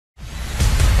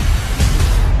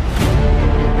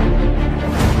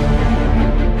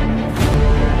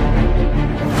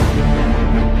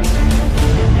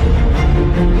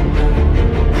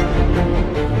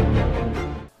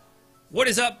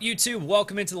is up, YouTube?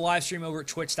 Welcome into the live stream over at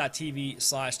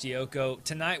twitch.tv/dioko.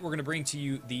 Tonight we're going to bring to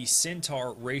you the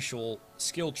Centaur racial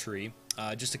skill tree,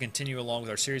 just to continue along with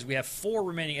our series. We have 4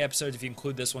 remaining episodes if you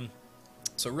include this one.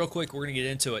 So real quick, we're going to get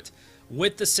into it.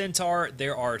 With the Centaur,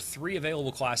 there are 3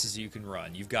 available classes you can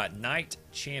run. You've got Knight,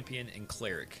 Champion, and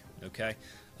Cleric. Okay,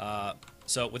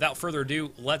 so without further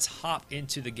ado, let's hop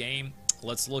into the game.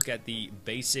 Let's look at the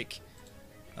basic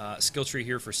skill tree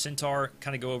here for Centaur,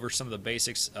 kind of go over some of the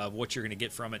basics of what you're going to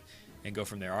get from it and go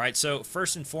from there. Alright, so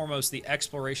first and foremost, the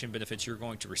exploration benefits you're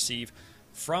going to receive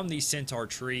from the Centaur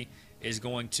tree is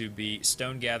going to be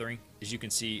stone gathering, as you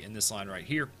can see in this line right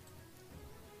here.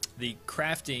 The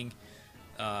crafting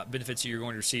benefits you're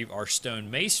going to receive are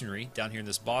stone masonry down here in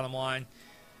this bottom line.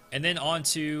 And then on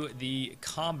to the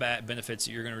combat benefits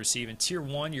that you're going to receive. In Tier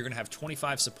 1, you're going to have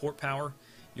 25 support power.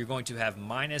 You're going to have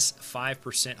minus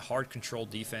 5% hard control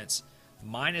defense,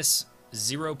 minus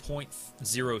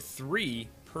 0.03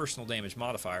 personal damage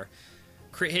modifier,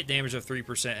 crit hit damage of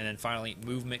 3%, and then finally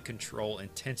movement control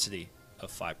intensity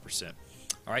of 5%.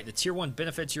 Alright, the Tier 1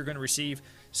 benefits you're going to receive: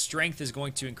 strength is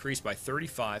going to increase by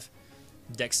 35,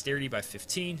 dexterity by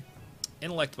 15,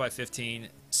 intellect by 15,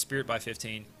 spirit by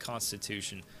 15,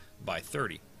 constitution by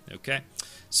 30. Okay,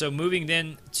 so moving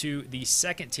then to the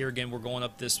second tier, again, we're going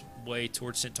up this way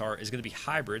towards Centaur, is going to be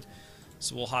hybrid.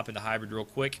 So we'll hop into hybrid real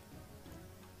quick.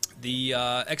 The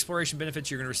exploration benefits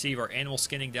you're going to receive are animal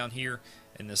skinning down here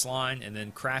in this line, and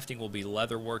then crafting will be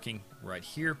leather working right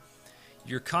here.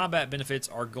 Your combat benefits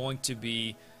are going to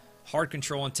be hard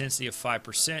control intensity of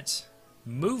 5%,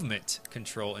 movement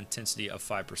control intensity of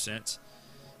 5%.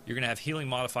 You're going to have healing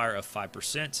modifier of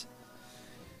 5%.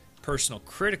 Personal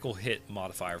critical hit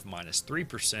modifier of minus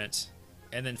 3%,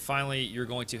 and then finally you're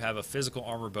going to have a physical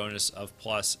armor bonus of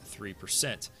plus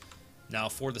 3%. Now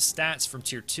for the stats from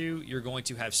Tier 2, you're going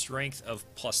to have strength of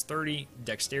plus 30,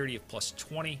 dexterity of plus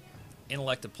 20,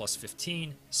 intellect of plus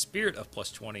 15, spirit of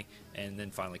plus 20, and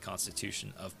then finally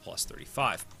constitution of plus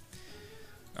 35.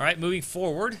 Alright, moving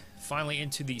forward, finally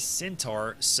into the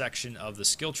Centaur section of the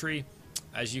skill tree.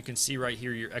 As you can see right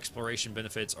here, your exploration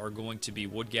benefits are going to be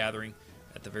wood gathering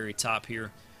at the very top here.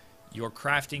 Your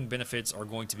crafting benefits are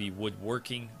going to be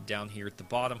woodworking down here at the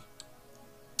bottom.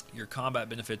 Your combat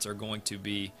benefits are going to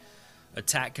be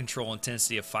attack control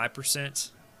intensity of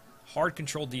 5%, hard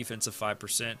control defense of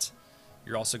 5%.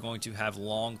 You're also going to have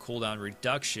long cooldown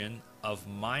reduction of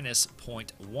minus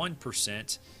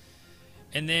 0.1%.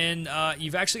 And then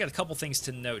you've actually got a couple things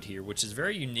to note here, which is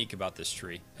very unique about this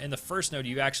tree. In the first node,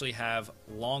 you actually have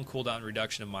long cooldown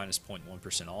reduction of minus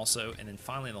 0.1% also. And then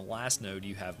finally, in the last node,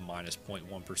 you have minus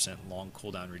 0.1% long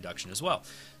cooldown reduction as well.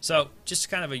 So just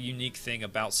kind of a unique thing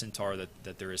about Centaur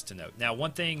that there is to note. Now,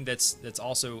 one thing that's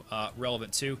also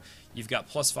relevant too, you've got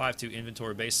plus 5 to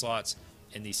inventory base slots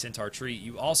in the Centaur tree.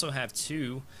 You also have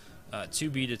 2 to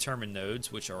be determined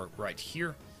nodes, which are right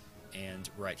here and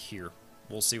right here.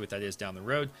 We'll see what that is down the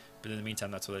road, but in the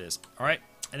meantime, that's what it is. All right,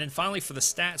 and then finally for the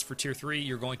stats for Tier 3,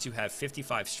 you're going to have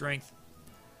 55 strength,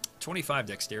 25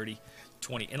 dexterity,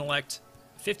 20 intellect,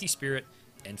 50 spirit,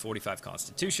 and 45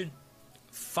 constitution.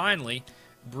 Finally,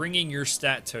 bringing your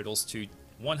stat totals to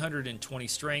 120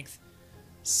 strength,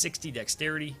 60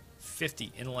 dexterity,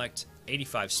 50 intellect,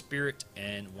 85 spirit,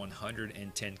 and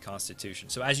 110 constitution.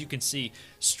 So as you can see,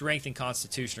 strength and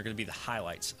constitution are going to be the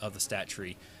highlights of the stat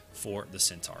tree for the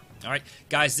Centaur. Alright,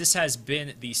 guys, this has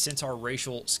been the Centaur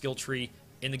racial skill tree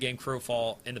in the game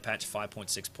Crowfall in the patch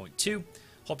 5.6.2.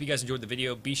 Hope you guys enjoyed the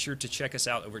video. Be sure to check us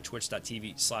out over at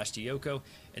twitch.tv/dioko.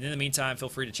 And in the meantime, feel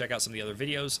free to check out some of the other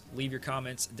videos. Leave your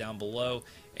comments down below.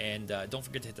 And don't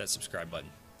forget to hit that subscribe button.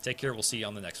 Take care. We'll see you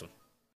on the next one.